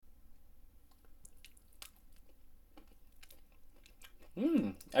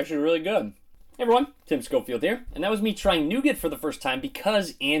Actually really good. Hey everyone, Tim Schofield here, and that was me trying Nougat for the first time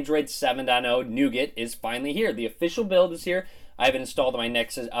because Android 7.0 Nougat is finally here. The official build is here. I have it installed on my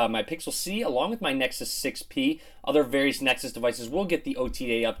Nexus, my Pixel C, along with my Nexus 6P. Other various Nexus devices will get the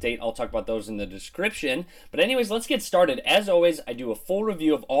OTA update. I'll talk about those in the description. But anyways, let's get started. As always, I do a full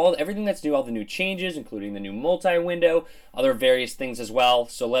review of everything that's new, all the new changes, including the new multi-window, other various things as well.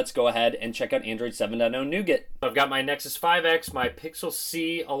 So let's go ahead and check out Android 7.0 Nougat. I've got my Nexus 5X, my Pixel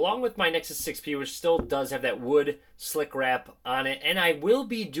C, along with my Nexus 6P, which still does have that wood slick wrap on it. And I will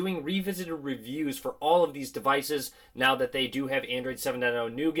be doing revisited reviews for all of these devices now that they do have Android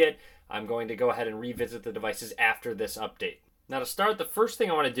 7.0 Nougat. I'm going to go ahead and revisit the devices after this update. Now to start, the first thing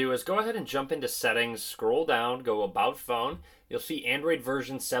I want to do is go ahead and jump into settings, scroll down, go about phone. You'll see Android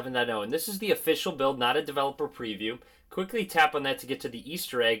version 7.0, and this is the official build, not a developer preview. Quickly tap on that to get to the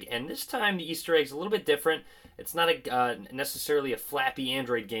Easter egg, and this time the Easter egg is a little bit different. It's not necessarily a flappy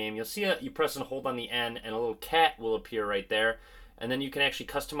Android game. You'll see you press and hold on the N, and a little cat will appear right there. And then you can actually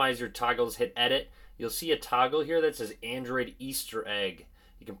customize your toggles, hit edit. You'll see a toggle here that says Android Easter egg.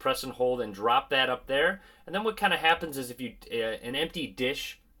 You can press and hold and drop that up there. And then what kind of happens is if you an empty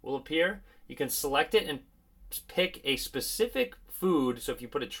dish will appear. You can select it and pick a specific food. So if you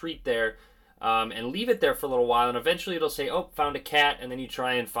put a treat there and leave it there for a little while, and eventually it'll say, oh, found a cat, and then you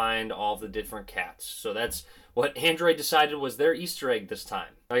try and find all the different cats. So that's what Android decided was their Easter egg this time.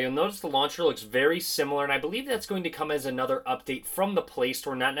 Now you'll notice the launcher looks very similar, and I believe that's going to come as another update from the Play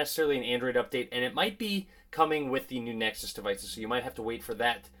Store, not necessarily an Android update, and it might be coming with the new Nexus devices, so you might have to wait for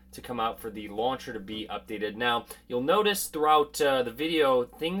that to come out for the launcher to be updated. Now, you'll notice throughout the video,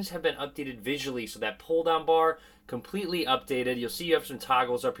 things have been updated visually, so that pull-down bar, completely updated. You'll see you have some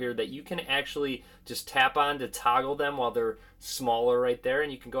toggles up here that you can actually just tap on to toggle them while they're smaller right there,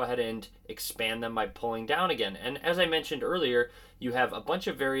 and you can go ahead and expand them by pulling down again. And as I mentioned earlier, you have a bunch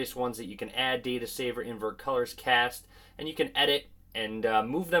of various ones that you can add, data saver, invert colors, cast, and you can edit and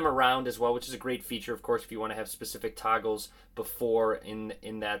move them around as well, which is a great feature, of course, if you want to have specific toggles before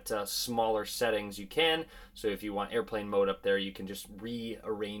in that smaller settings, you can. So if you want airplane mode up there, you can just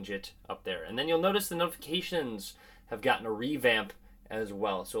rearrange it up there. And then you'll notice the notifications have gotten a revamp as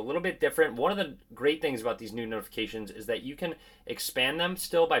well. So a little bit different. One of the great things about these new notifications is that you can expand them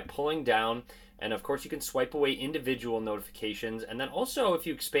still by pulling down. And of course, you can swipe away individual notifications. And then also, if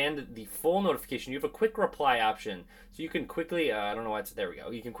you expand the full notification, you have a quick reply option. So you can quickly, I don't know why it's, there we go.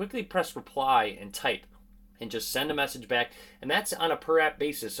 You can quickly press reply and type and just send a message back. And that's on a per app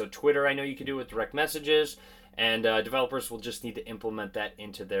basis. So Twitter, I know you can do it with direct messages. And developers will just need to implement that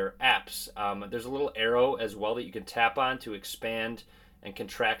into their apps. There's a little arrow as well that you can tap on to expand and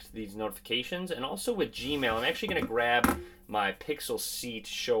contract these notifications. And also with Gmail, I'm actually going to grab my Pixel C to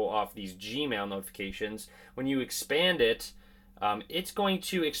show off these Gmail notifications. When you expand it, it's going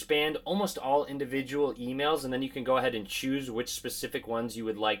to expand almost all individual emails, and then you can go ahead and choose which specific ones you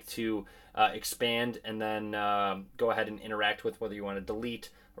would like to expand, and then go ahead and interact with, whether you want to delete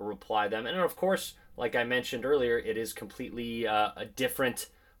or reply them. And of course, like I mentioned earlier, it is completely a different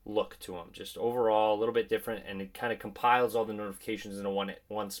look to them, just overall a little bit different, and it kind of compiles all the notifications in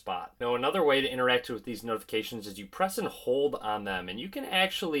one spot. Now another way to interact with these notifications is you press and hold on them, and you can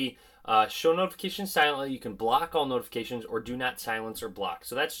actually show notifications silently. You can block all notifications or do not silence or block.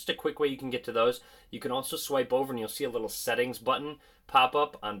 So that's just a quick way you can get to those. You can also swipe over and you'll see a little settings button pop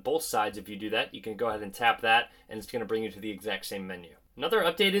up on both sides. If you do that, you can go ahead and tap that, and it's going to bring you to the exact same menu. Another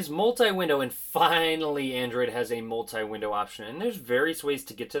update is multi-window, and finally Android has a multi-window option, and there's various ways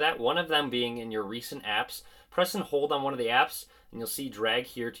to get to that. One of them being in your recent apps. Press and hold on one of the apps, and you'll see drag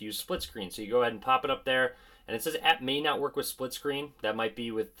here to use split screen. So you go ahead and pop it up there, and it says app may not work with split screen. That might be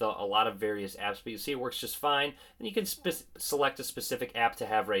with a lot of various apps, but you see it works just fine. And you can select a specific app to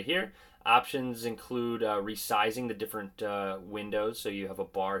have right here. Options include resizing the different windows, so you have a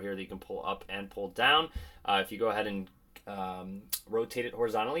bar here that you can pull up and pull down. If you go ahead and rotate it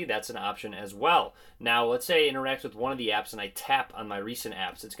horizontally, that's an option as well. Now let's say I interact with one of the apps and I tap on my recent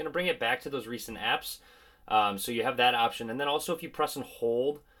apps. It's going to bring it back to those recent apps. So you have that option, and then also if you press and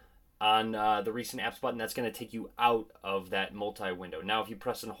hold on the recent apps button, that's going to take you out of that multi-window. Now if you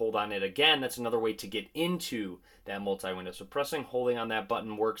press and hold on it again, that's another way to get into that multi-window. So pressing and holding on that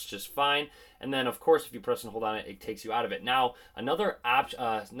button works just fine, and then of course if you press and hold on it, it takes you out of it. Now another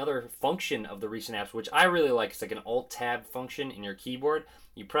function of the recent apps, which I really like, is like an alt-tab function in your keyboard.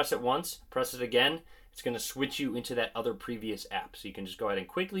 You press it once, press it again, it's going to switch you into that other previous app. So you can just go ahead and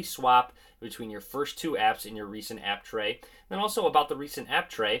quickly swap between your first two apps in your recent app tray. Then also about the recent app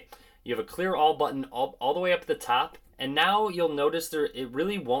tray, you have a clear all button all the way up at the top, And now you'll notice it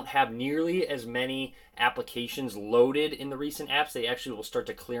really won't have nearly as many applications loaded in the recent apps. They actually will start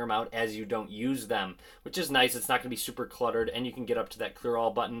to clear them out as you don't use them, which is nice. It's not going to be super cluttered, and you can get up to that clear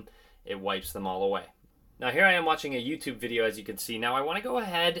all button. It wipes them all away. Now here I am watching a YouTube video, as you can see. Now I want to go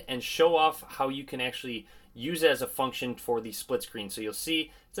ahead and show off how you can actually use it as a function for the split screen. So you'll see it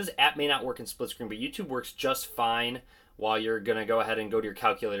says app may not work in split screen, but YouTube works just fine while you're going to go ahead and go to your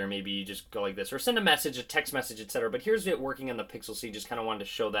calculator. Maybe you just go like this or send a message, a text message, etc. But here's it working on the Pixel C. Just kind of wanted to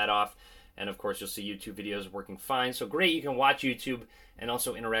show that off. And of course, you'll see YouTube videos working fine. So great, you can watch YouTube and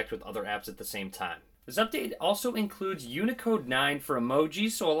also interact with other apps at the same time. This update also includes Unicode 9 for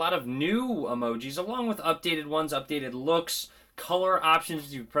emojis, so a lot of new emojis, along with updated ones, updated looks, color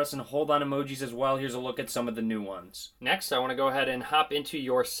options. You press and hold on emojis as well. Here's a look at some of the new ones. Next, I want to go ahead and hop into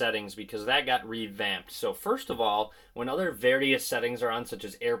your settings because that got revamped. So first of all, when other various settings are on, such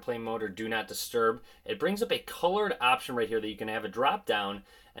as airplane mode or do not disturb, it brings up a colored option right here that you can have a drop down,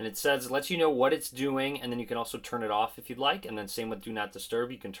 and it lets you know what it's doing, and then you can also turn it off if you'd like, and then same with do not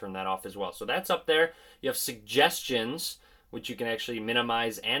disturb, you can turn that off as well. So that's up there. You have suggestions, which you can actually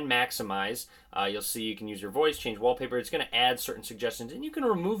minimize and maximize. You'll see you can use your voice, change wallpaper. It's going to add certain suggestions, and you can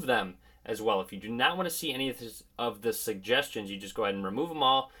remove them as well. If you do not want to see any of the suggestions, you just go ahead and remove them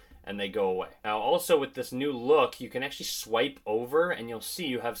all, and they go away. Now also with this new look, you can actually swipe over, and you'll see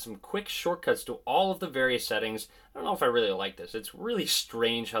you have some quick shortcuts to all of the various settings. I don't know if I really like this. It's really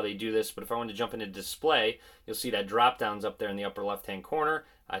strange how they do this, but if I want to jump into display, you'll see that drop down's up there in the upper left-hand corner.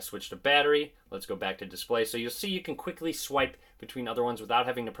 I switch to battery. Let's go back to display. So you'll see you can quickly swipe between other ones without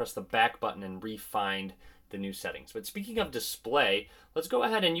having to press the back button and re-find the new settings. But speaking of display, let's go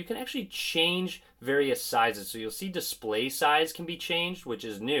ahead and you can actually change various sizes. So you'll see display size can be changed, which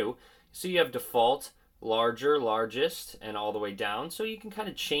is new. So you have default, larger, largest, and all the way down. So you can kind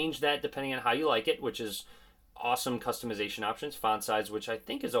of change that depending on how you like it, which is awesome customization options. Font size, which I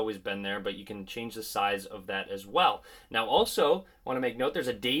think has always been there, but you can change the size of that as well. Now also, want to make note, there's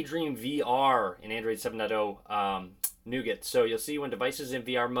a Daydream VR in Android 7.0 Nougat. So you'll see when devices in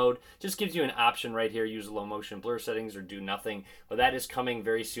VR mode, just gives you an option right here, use low motion blur settings or do nothing. But that is coming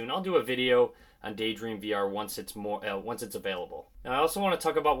very soon. I'll do a video on Daydream VR once it's available. Now I also want to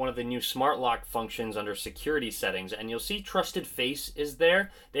talk about one of the new smart lock functions under security settings, and you'll see Trusted Face is there.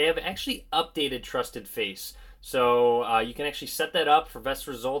 They have actually updated Trusted Face. So you can actually set that up for best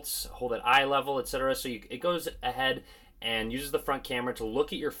results, hold at eye level, etc. So it goes ahead and uses the front camera to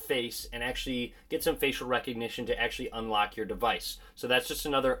look at your face and actually get some facial recognition to actually unlock your device. So that's just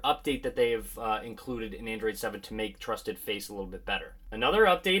another update that they have included in Android 7 to make Trusted Face a little bit better. Another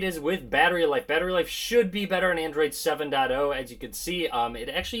update is with battery life. Battery life should be better in Android 7.0. As you can see, it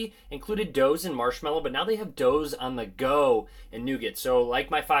actually included Doze and Marshmallow, but now they have Doze on the go in Nougat. So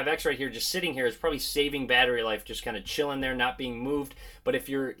like my 5X right here, just sitting here is probably saving battery life, just kind of chilling there, not being moved. But if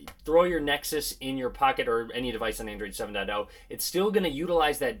you throw your Nexus in your pocket or any device on Android 7.0, it's still going to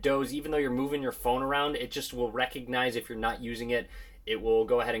utilize that Doze even though you're moving your phone around. It just will recognize if you're not using it. It will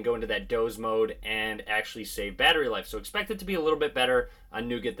go ahead and go into that Doze mode and actually save battery life. So expect it to be a little bit better on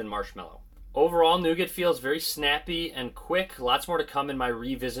Nougat than Marshmallow. Overall, Nougat feels very snappy and quick. Lots more to come in my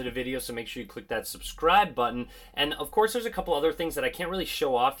revisited video, so make sure you click that subscribe button. And of course, there's a couple other things that I can't really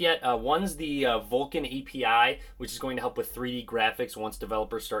show off yet. One's the Vulkan API, which is going to help with 3D graphics once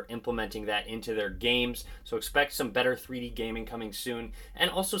developers start implementing that into their games. So expect some better 3D gaming coming soon.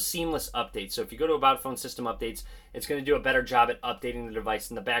 And also seamless updates. So if you go to About Phone System Updates, it's going to do a better job at updating the device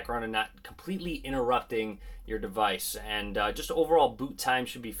in the background and not completely interrupting your device. And just overall boot time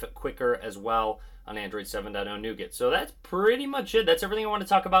should be quicker as well on Android 7.0 Nougat. So that's pretty much it. That's everything I want to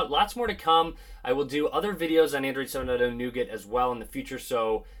talk about. Lots more to come. I will do other videos on Android 7.0 Nougat as well in the future,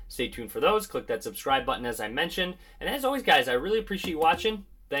 so stay tuned for those. Click that subscribe button as I mentioned. And as always, guys, I really appreciate you watching.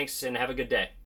 Thanks, and have a good day.